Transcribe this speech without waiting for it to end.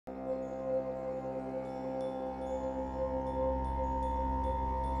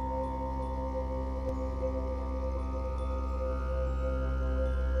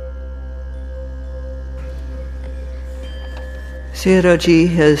Sayadaw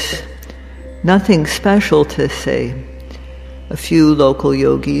has nothing special to say. A few local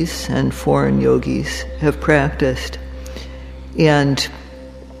yogis and foreign yogis have practiced. And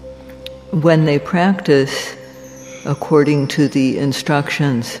when they practice according to the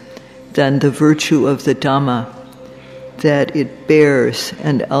instructions, then the virtue of the Dhamma, that it bears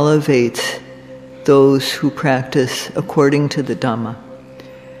and elevates those who practice according to the Dhamma,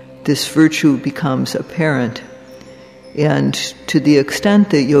 this virtue becomes apparent. And to the extent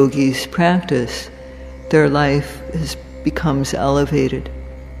that yogis practice, their life becomes elevated.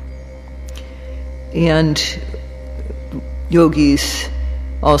 And yogis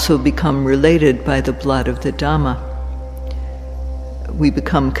also become related by the blood of the Dhamma. We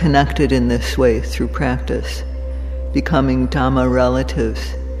become connected in this way through practice, becoming Dhamma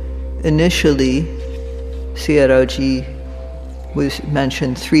relatives. Initially, Sayadaw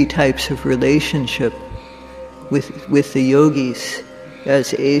mentioned 3 types of relationship with the yogis: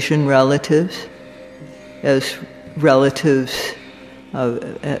 as Asian relatives, as relatives,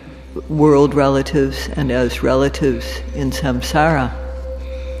 world relatives, and as relatives in samsara.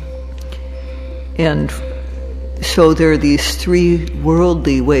 And so there are these 3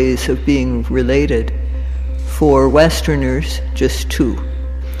 worldly ways of being related. For Westerners, just 2.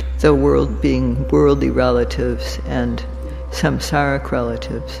 The world being worldly relatives and samsaric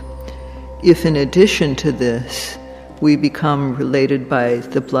relatives. If in addition to this, we become related by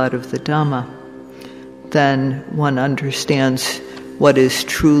the blood of the Dhamma, then one understands what is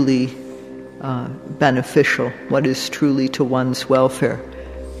truly beneficial, what is truly to one's welfare.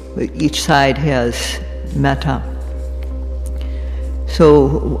 Each side has metta.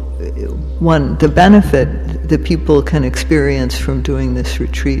 So the benefit that people can experience from doing this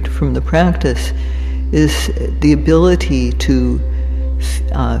retreat, from the practice, is the ability to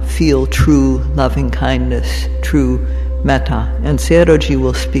feel true loving kindness, true metta. And Sayadaw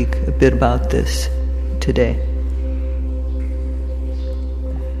will speak a bit about this today.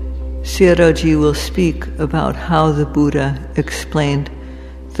 Sayadaw will speak about how the Buddha explained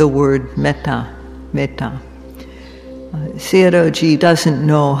the word metta. Sayadaw doesn't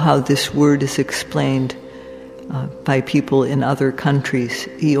know how this word is explained by people in other countries.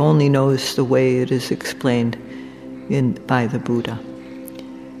 He only knows the way it is explained by the Buddha.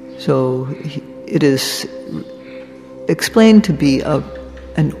 So it is explained to be a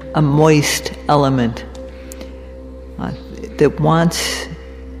moist element that wants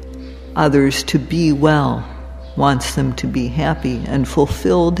others to be well, wants them to be happy and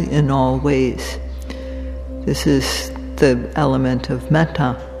fulfilled in all ways. This is the element of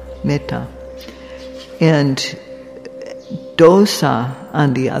metta. And dosa,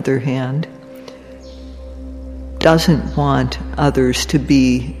 on the other hand, doesn't want others to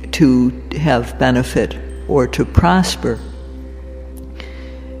have benefit or to prosper.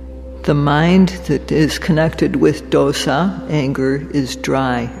 The mind that is connected with dosa, anger, is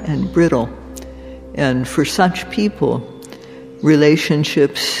dry and brittle. And for such people,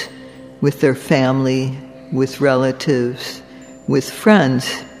 relationships with their family, with relatives, with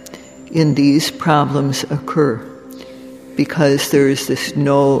friends, in these problems occur because there is this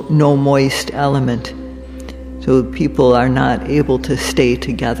no moist element. So people are not able to stay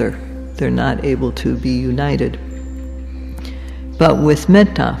together. They're not able to be united. But with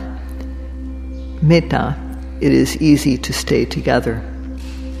metta, it is easy to stay together.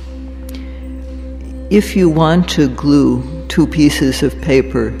 If you want to glue 2 pieces of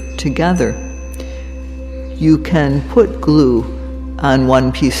paper together, you can put glue on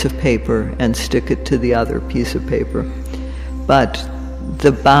one piece of paper and stick it to the other piece of paper. But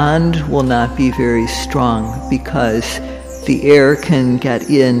the bond will not be very strong because the air can get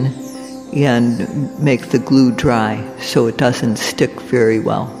in and make the glue dry, so it doesn't stick very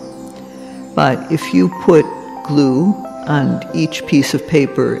well. But if you put glue on each piece of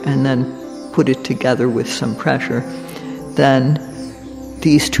paper and then put it together with some pressure, then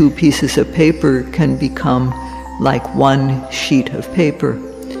these 2 pieces of paper can become like one sheet of paper.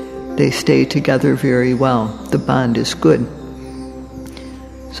 They stay together very well. The bond is good.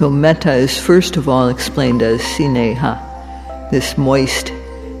 So metta is first of all explained as sineha, this moist,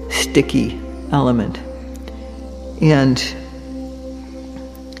 sticky element. And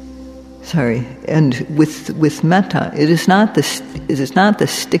with metta, it is not the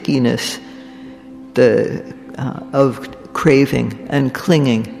stickiness of craving and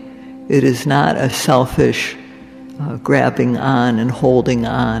clinging. It is not a selfish grabbing on and holding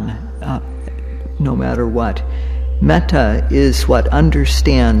on no matter what. Metta is what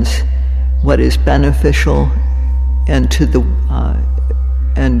understands what is beneficial and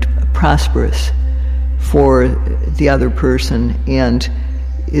and prosperous for the other person, and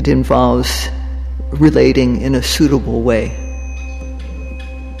it involves relating in a suitable way.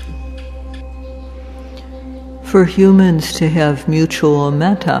 For humans to have mutual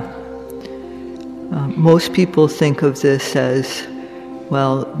metta, most people think of this as,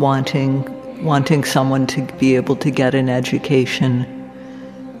 well, wanting someone to be able to get an education,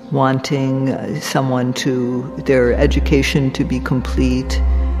 wanting their education to be complete,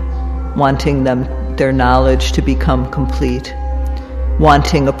 wanting their knowledge to become complete,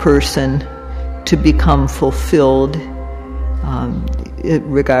 wanting a person to become fulfilled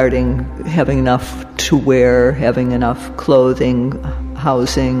regarding having enough to wear, having enough clothing,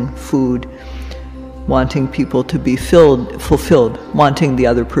 housing, food, wanting people to be fulfilled, wanting the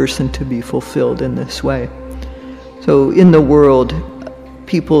other person to be fulfilled in this way. So in the world,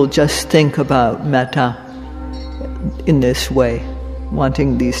 people just think about metta in this way,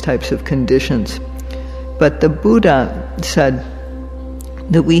 wanting these types of conditions. But the Buddha said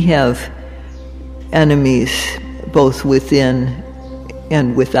that we have enemies both within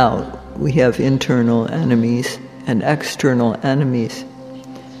and without. We have internal enemies and external enemies.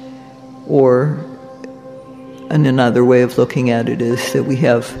 Or, and another way of looking at it is that we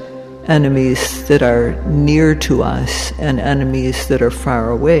have enemies that are near to us and enemies that are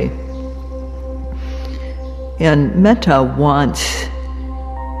far away. And metta wants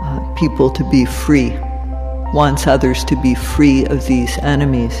people to be free, wants others to be free of these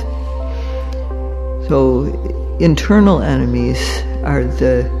enemies. So internal enemies are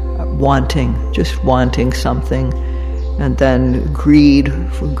the just wanting something, and then greed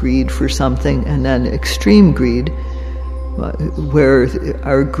for something, and then extreme greed, where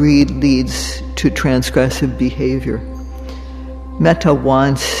our greed leads to transgressive behavior. Metta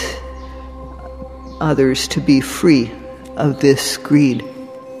wants others to be free of this greed.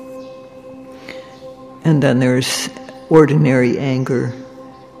 And then there's ordinary anger,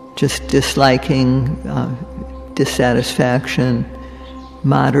 just disliking, dissatisfaction,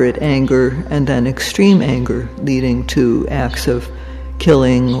 moderate anger, and then extreme anger, leading to acts of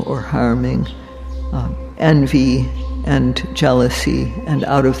killing or harming, envy and jealousy, and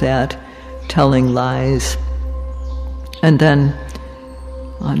out of that, telling lies, and then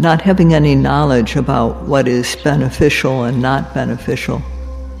not having any knowledge about what is beneficial and not beneficial,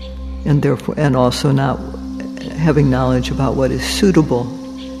 and therefore, and also not having knowledge about what is suitable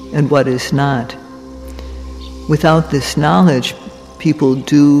and what is not. Without this knowledge, people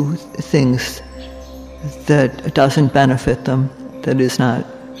do things that doesn't benefit them, that is not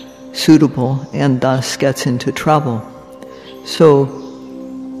suitable, and thus gets into trouble. So,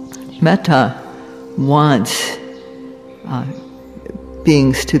 metta wants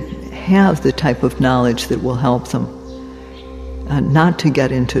beings to have the type of knowledge that will help them, not to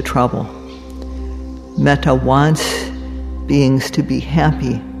get into trouble. Metta wants beings to be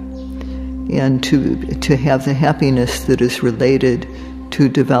happy, and to have the happiness that is related to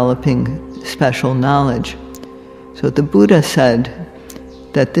developing special knowledge. So the Buddha said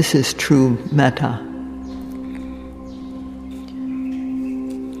that this is true metta.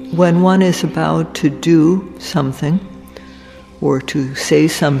 When one is about to do something, or to say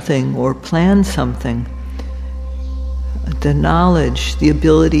something, or plan something, the knowledge, the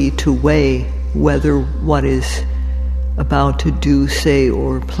ability to weigh whether what is about to do, say,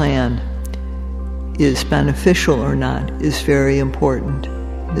 or plan is beneficial or not is very important.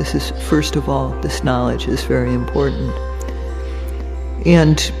 This is, first of all, this knowledge is very important.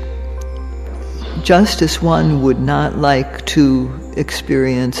 And just as one would not like to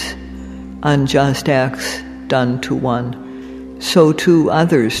experience unjust acts done to one, so too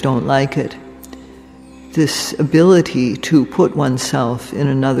others don't like it. This ability to put oneself in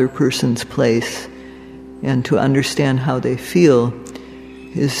another person's place and to understand how they feel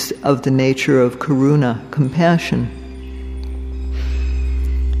is of the nature of karuna, compassion.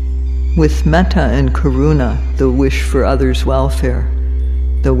 With metta and karuna, the wish for others' welfare,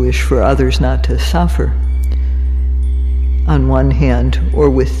 the wish for others not to suffer, on one hand, or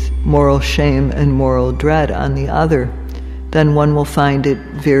with moral shame and moral dread on the other, then one will find it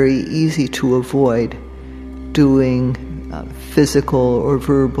very easy to avoid doing physical or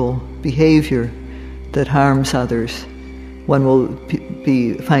verbal behavior that harms others. One will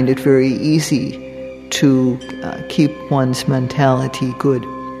find it very easy to keep one's mentality good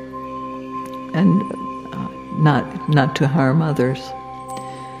and not to harm others.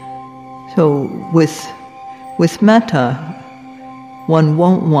 So with metta, one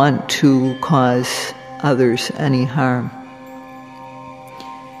won't want to cause others any harm.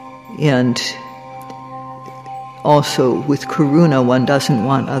 And also with karuna, one doesn't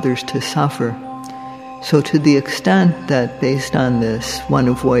want others to suffer. So to the extent that based on this one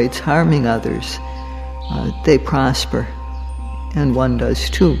avoids harming others, they prosper, and one does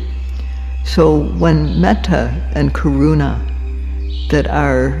too. So when metta and karuna that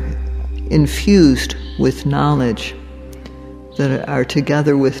are infused with knowledge, that are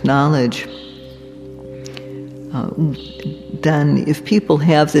together with knowledge, then if people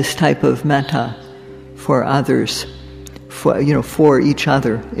have this type of metta for others, for each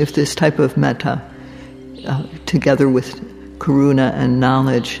other, if this type of metta together with karuna and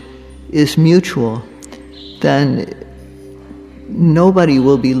knowledge is mutual, then nobody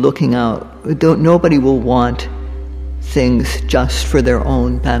will be looking out, nobody will want things just for their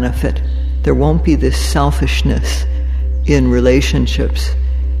own benefit. There won't be this selfishness in relationships.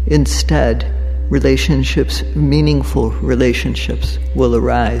 Instead, meaningful relationships will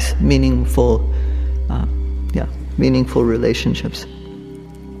arise, meaningful relationships.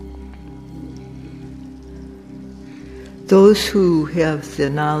 Those who have the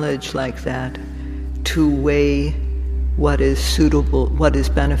knowledge like that to weigh what is suitable, what is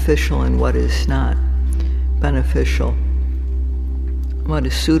beneficial and what is not beneficial, what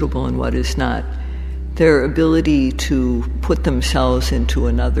is suitable and what is not, their ability to put themselves into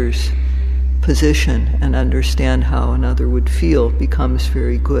another's position and understand how another would feel becomes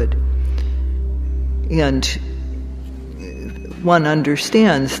very good. And one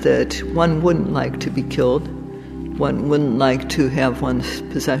understands that one wouldn't like to be killed, one wouldn't like to have one's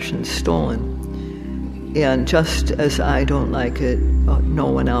possessions stolen. And just as I don't like it, no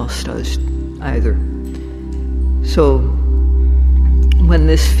one else does either. So when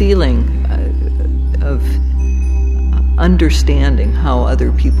this feeling of understanding how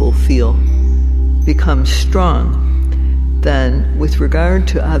other people feel becomes strong, then with regard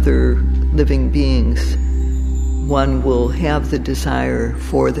to other living beings, one will have the desire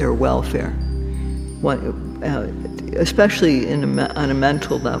for their welfare. Especially on a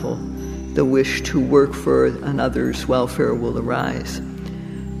mental level, the wish to work for another's welfare will arise.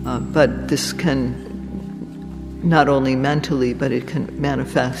 But this can, not only mentally, but it can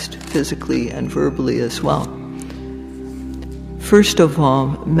manifest physically and verbally as well. First of all,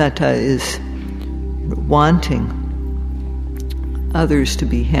 metta is wanting others to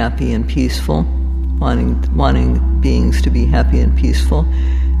be happy and peaceful, wanting beings to be happy and peaceful,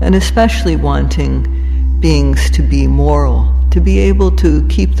 and especially wanting beings to be moral, to be able to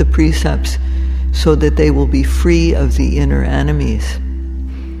keep the precepts so that they will be free of the inner enemies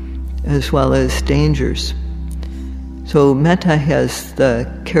as well as dangers. So metta has the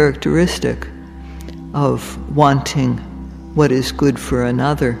characteristic of wanting what is good for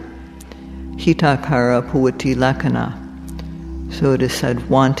another. Hitakara puvati lakkhana. So it is said,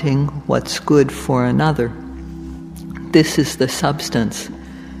 wanting what's good for another. This is the substance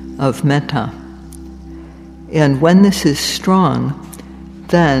of metta. And when this is strong,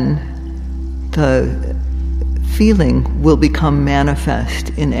 then the feeling will become manifest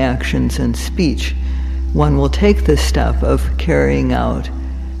in actions and speech. One will take the step of carrying out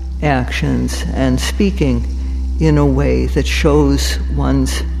actions and speaking in a way that shows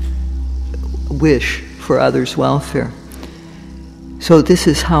one's wish for others' welfare. So this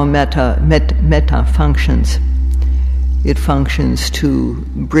is how metta functions. It functions to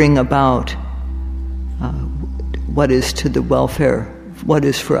bring about what is to the welfare, what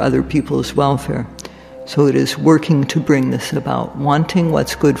is for other people's welfare. So it is working to bring this about, wanting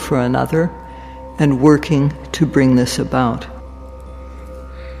what's good for another and working to bring this about.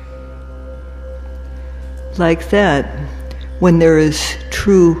 Like that, when there is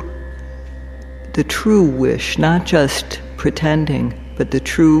the true wish, not just pretending, but the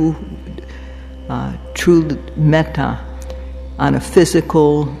true metta on a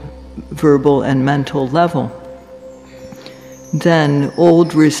physical, verbal, and mental level, then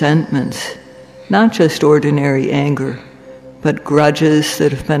old resentments, not just ordinary anger, but grudges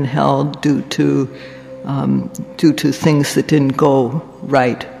that have been held due to things that didn't go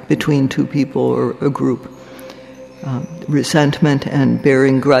right between two people or a group, resentment and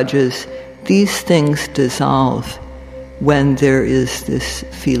bearing grudges, these things dissolve when there is this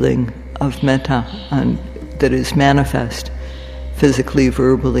feeling of metta that is manifest physically,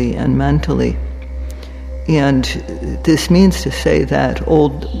 verbally, and mentally. And this means to say that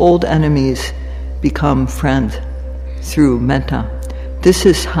old enemies become friends through metta. This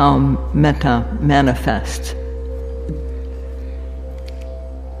is how metta manifests.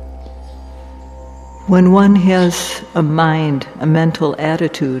 When one has a mental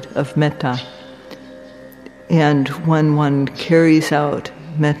attitude of metta, and when one carries out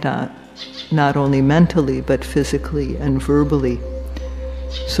metta not only mentally but physically and verbally,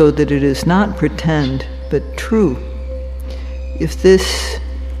 so that it is not pretend but true. If this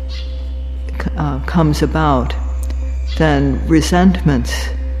comes about, then resentments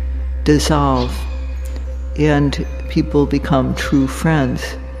dissolve and people become true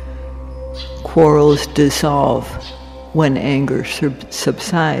friends. Quarrels dissolve when anger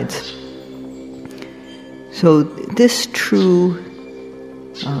subsides. So this true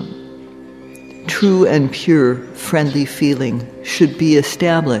and pure friendly feeling should be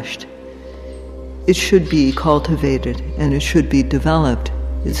established. It should be cultivated and it should be developed.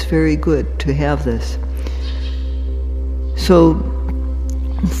 It's very good to have this. So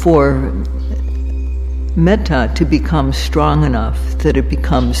for metta to become strong enough that it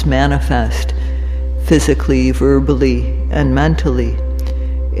becomes manifest physically, verbally, and mentally,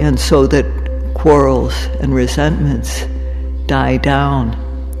 and so that quarrels and resentments die down,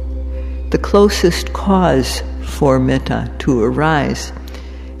 the closest cause for metta to arise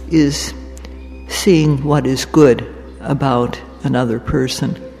is seeing what is good about another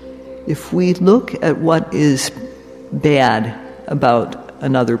person. If we look at what is bad about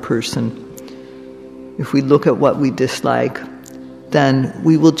another person, if we look at what we dislike, then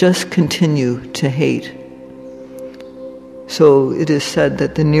we will just continue to hate. So it is said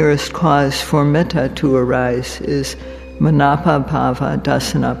that the nearest cause for metta to arise is manapa bhava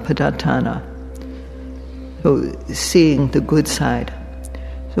dasana padatana. So seeing the good side.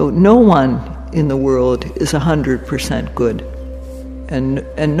 So no one in the world is 100% good,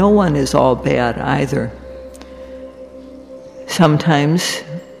 and no one is all bad either. Sometimes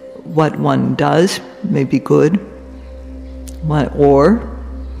what one does may be good, or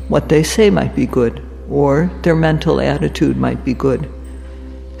what they say might be good, or their mental attitude might be good.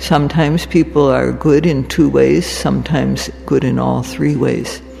 Sometimes people are good in 2 ways, sometimes good in all 3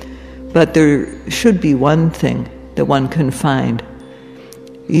 ways. But there should be one thing that one can find,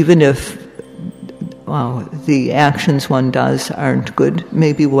 even if the actions one does aren't good,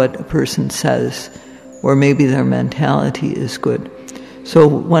 maybe what a person says, or maybe their mentality is good. So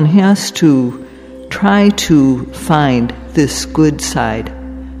one has to try to find this good side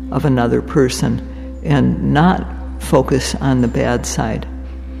of another person and not focus on the bad side.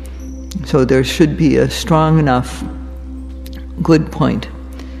 So there should be a strong enough good point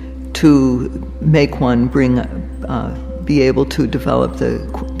to make one be able to develop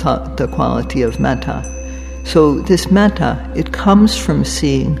the quality of metta. So this metta, it comes from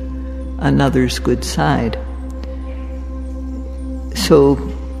seeing another's good side. So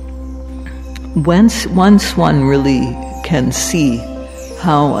once one really can see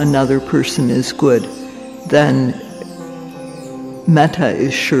how another person is good, then metta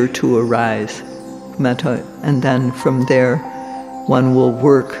is sure to arise. Metta, and then from there one will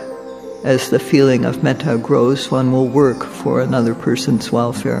work. As the feeling of metta grows, one will work for another person's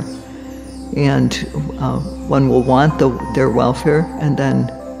welfare. And one will want their welfare, and then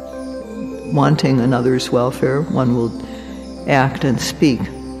wanting another's welfare, one will act and speak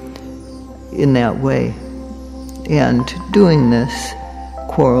in that way. And doing this,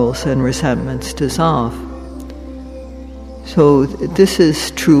 quarrels and resentments dissolve. So this is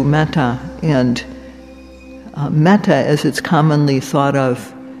true metta, and metta, as it's commonly thought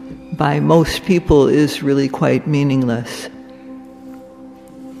of by most people, is really quite meaningless.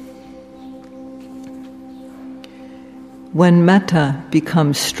 When metta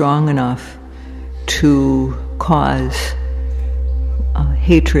becomes strong enough to cause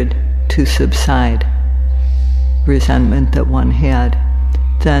hatred to subside, resentment that one had,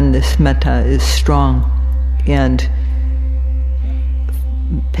 then this metta is strong, and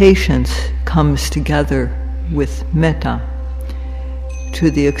patience comes together with metta. To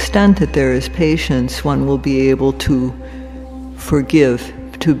the extent that there is patience, one will be able to forgive,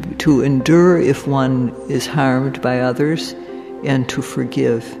 to endure if one is harmed by others, and to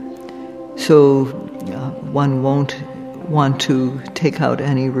forgive. So one won't want to take out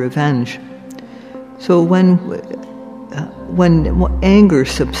any revenge. So when anger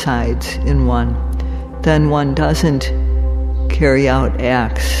subsides in one, then one doesn't carry out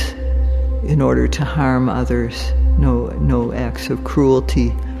acts in order to harm others, no acts of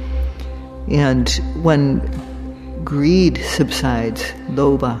cruelty. And when greed subsides,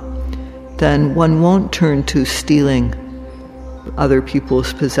 lobha, then one won't turn to stealing other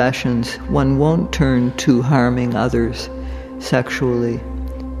people's possessions. One won't turn to harming others sexually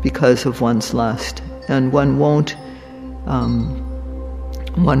because of one's lust, and one won't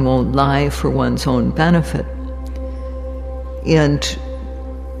lie for one's own benefit. And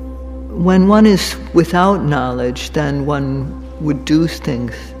when one is without knowledge, then one would do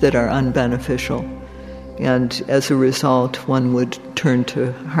things that are unbeneficial, and as a result one would turn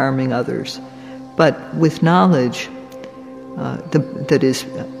to harming others. but with knowledge, that is,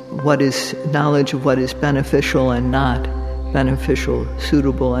 what is knowledge of what is beneficial and not beneficial,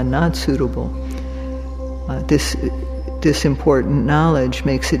 suitable and not suitable. This important knowledge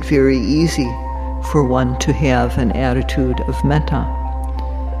makes it very easy for one to have an attitude of metta.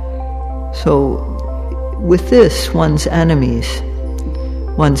 So, with this, one's enemies,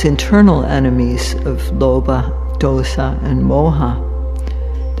 one's internal enemies of lobha, dosa, and moha,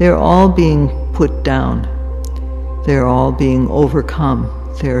 they're all being put down. They're all being overcome.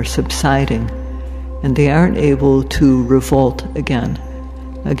 They're subsiding. And they aren't able to revolt again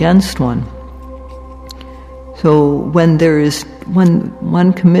against one. So when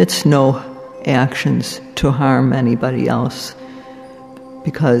one commits no actions to harm anybody else,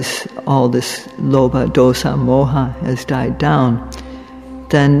 because all this lobha, dosa, moha has died down,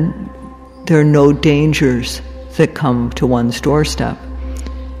 then there are no dangers that come to one's doorstep.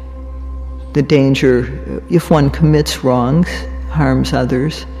 The danger, if one commits wrongs, harms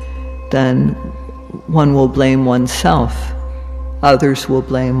others, then one will blame oneself. Others will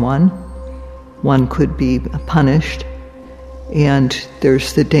blame one. One could be punished. And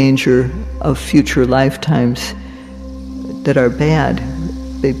there's the danger of future lifetimes that are bad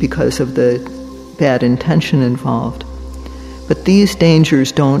because of the bad intention involved. But these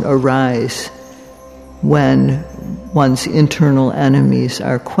dangers don't arise when one's internal enemies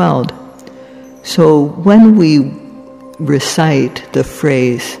are quelled. So when we recite the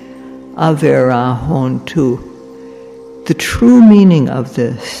phrase avera hontu, the true meaning of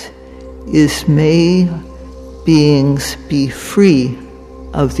this is, may beings be free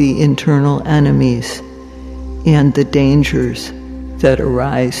of the internal enemies and the dangers that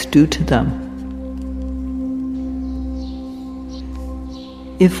arise due to them.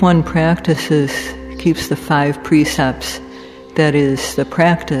 If one keeps the 5 precepts, that is, the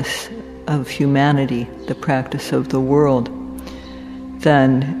practice of humanity, the practice of the world,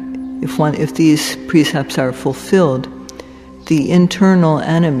 then if these precepts are fulfilled, the internal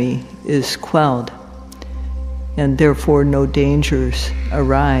enemy is quelled, and therefore no dangers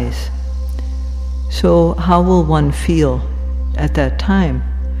arise. So how will one feel at that time?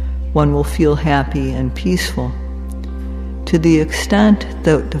 One will feel happy and peaceful. To the extent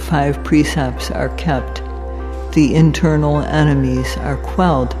that the 5 precepts are kept, the internal enemies are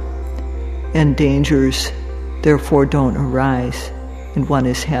quelled, and dangers therefore don't arise, and one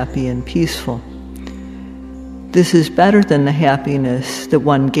is happy and peaceful. This is better than the happiness that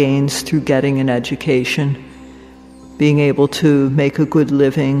one gains through getting an education, being able to make a good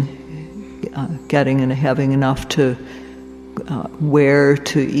living, getting and having enough to wear,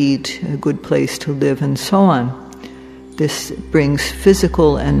 to eat, a good place to live, and so on. This brings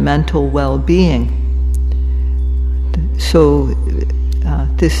physical and mental well-being. So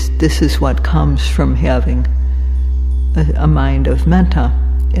this is what comes from having a mind of metta.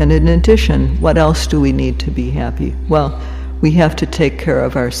 And in addition, what else do we need to be happy? Well, we have to take care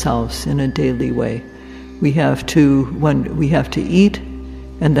of ourselves in a daily way. We have to eat,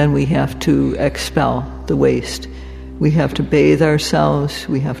 and then we have to expel the waste. We have to bathe ourselves,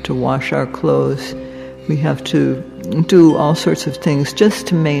 we have to wash our clothes, we have to do all sorts of things just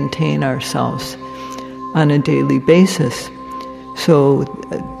to maintain ourselves on a daily basis. So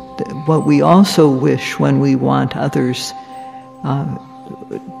what we also wish when we want others'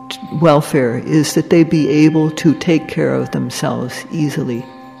 welfare is that they be able to take care of themselves easily.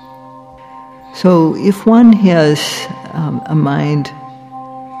 So if one has a mind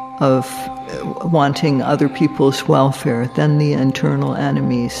of wanting other people's welfare, then the internal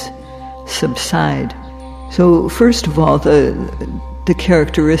enemies subside. So first of all, the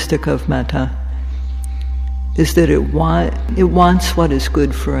characteristic of metta is that it wants what is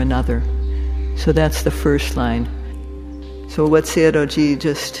good for another. So that's the first line. So what Sayadaw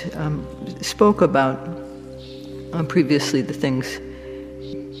just spoke about previously, the things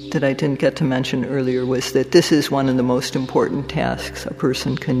that I didn't get to mention earlier, was that this is one of the most important tasks a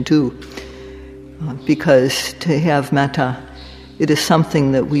person can do. Because to have metta, it is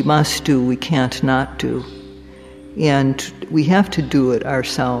something that we must do, we can't not do. And we have to do it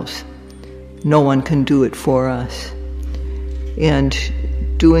ourselves. No one can do it for us. And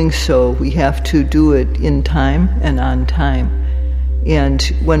doing so, we have to do it in time and on time. And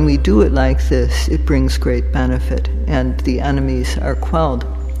when we do it like this, it brings great benefit, and the enemies are quelled.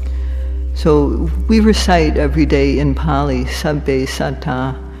 So we recite every day in Pali, Sabbe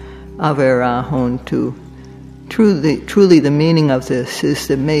Satta Avera Hontu. Truly the meaning of this is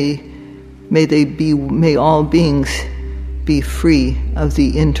that may all beings be free of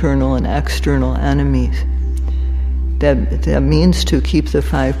the internal and external enemies. that means to keep the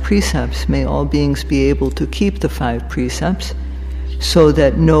 5 precepts. May all beings be able to keep the 5 precepts so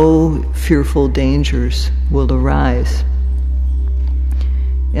that no fearful dangers will arise.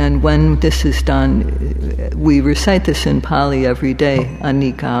 And when this is done, we recite this in Pali every day,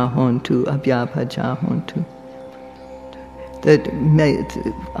 anika hontu, abhyapaja hontu.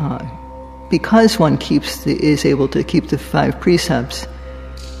 Because one is able to keep the 5 precepts,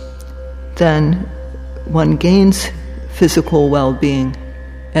 then one gains physical well-being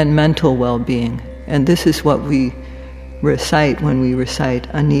and mental well-being. And this is what we recite when we recite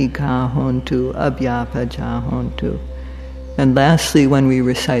anika hontu, abhyapaja hontu. And lastly, when we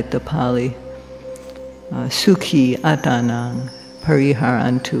recite the Pali, sukhi atanang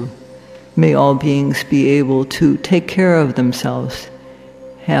pariharantu, may all beings be able to take care of themselves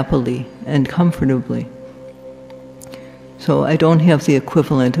happily and comfortably. So I don't have the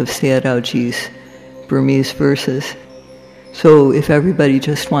equivalent of Sayadawji's Burmese verses. So if everybody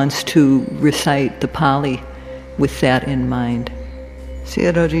just wants to recite the Pali with that in mind.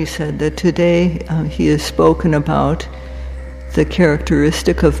 Sayadawji said that today he has spoken about the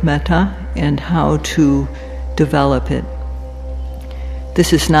characteristic of metta and how to develop it.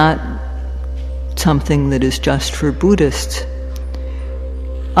 This is not something that is just for Buddhists.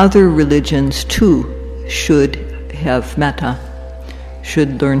 Other religions too should have metta,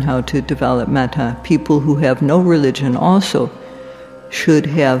 should learn how to develop metta. People who have no religion also should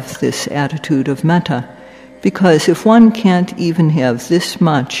have this attitude of metta, because if one can't even have this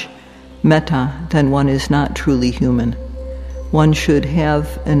much metta, then one is not truly human. One should have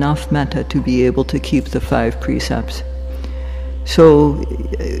enough metta to be able to keep the 5 precepts. So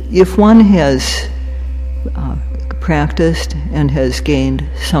if one has practiced and has gained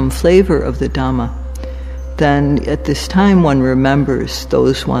some flavor of the Dhamma, then at this time one remembers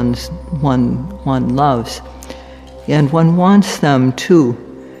those one loves, and one wants them too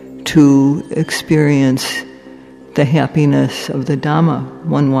to experience the happiness of the Dhamma.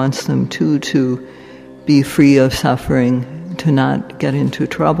 One wants them too to be free of suffering, to not get into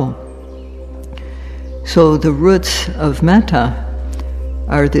trouble. So the roots of metta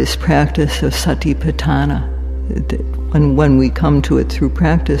are this practice of satipatthana, when we come to it through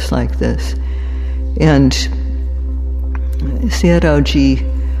practice like this. And Sayadawji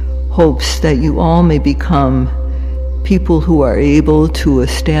hopes that you all may become people who are able to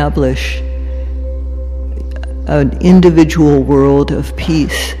establish an individual world of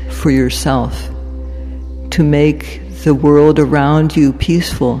peace for yourself, to make the world around you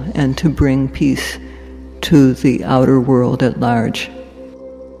peaceful and to bring peace to the outer world at large.